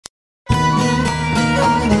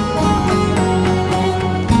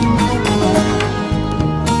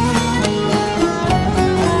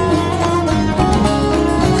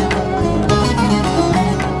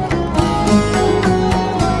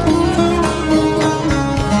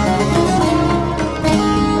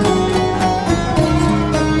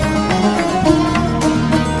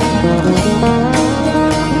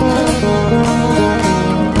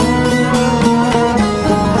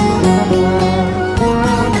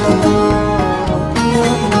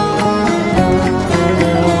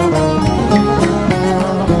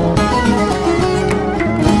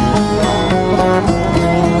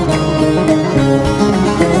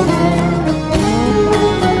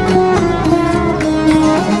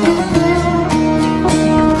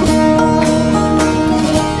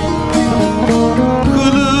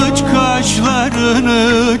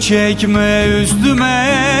çekme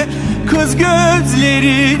üstüme. Kız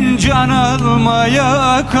gözlerin can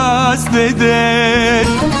almaya kasteder.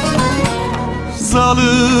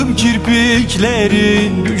 Zalim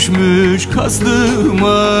kirpiklerin düşmüş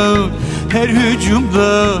kastıma, her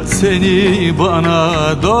hücumda seni bana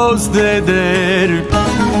dost eder.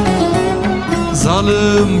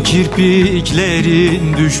 Zalim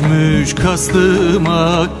kirpiklerin düşmüş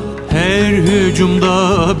kastıma, her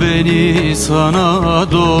hücumda beni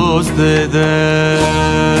sana dost eder.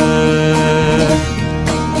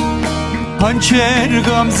 Hançer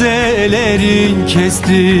gamzelerin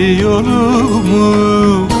kesti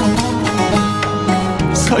yolumu,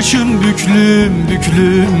 saçın büklüm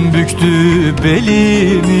büklüm büktü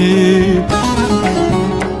belimi.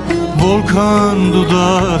 Volkan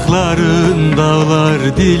dudakların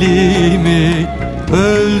dağlar dilimi,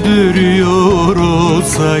 öldürüyor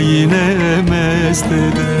olsa yine mest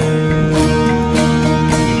eder.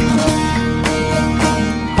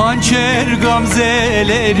 Hançer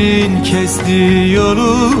gamzelerin kesti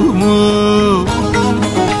yolumu,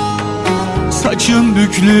 saçın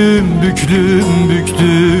büklüm büklüm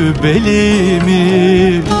büktü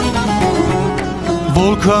belimi.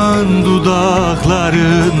 Volkan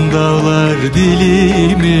dudakların dağlar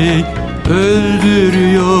dilimi,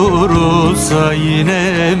 öldürüyor olsa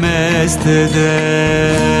yine mest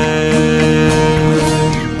eder.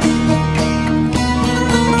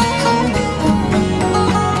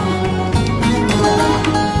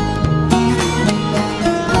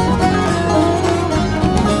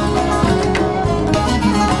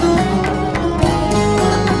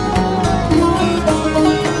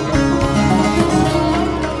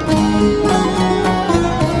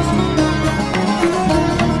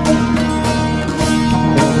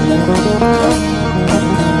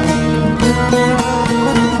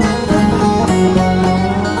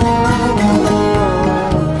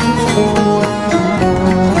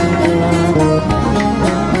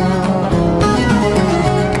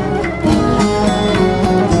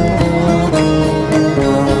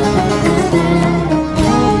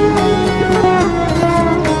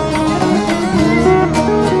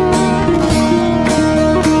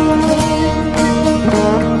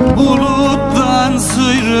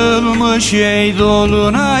 Sıyrılmış ey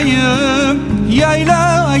dolunayım,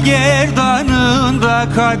 yayla gerdanında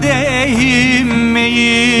kadehim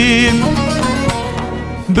miyim?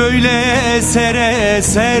 Böyle sere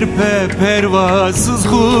serpe pervasız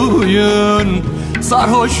huyun,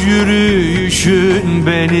 sarhoş yürüyüşün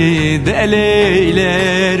beni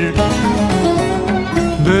deleyler.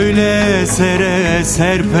 Böyle sere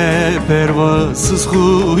serpe pervasız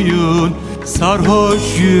huyun,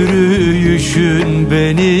 sarhoş yürüyüşün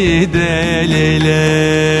beni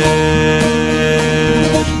deleyler.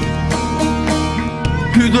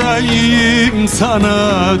 Hüdayim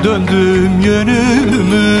sana döndüm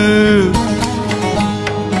yönümü,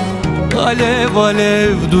 alev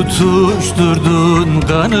alev tutuşturdun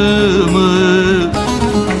kanımı.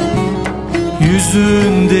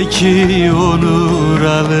 Yüzündeki onur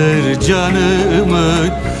alır canımı,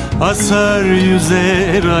 asar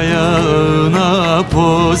yüzer ayağına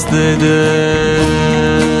post eder.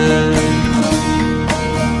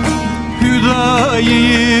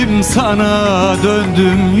 Hüdayim sana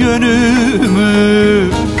döndüm yönümü,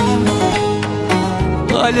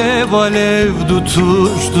 alev alev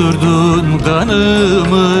tutuşturdun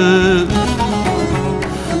kanımı.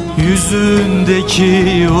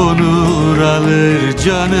 Yüzündeki onur alır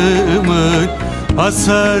canımı,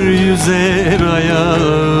 asar yüzer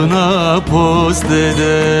ayağına post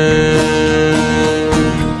eder.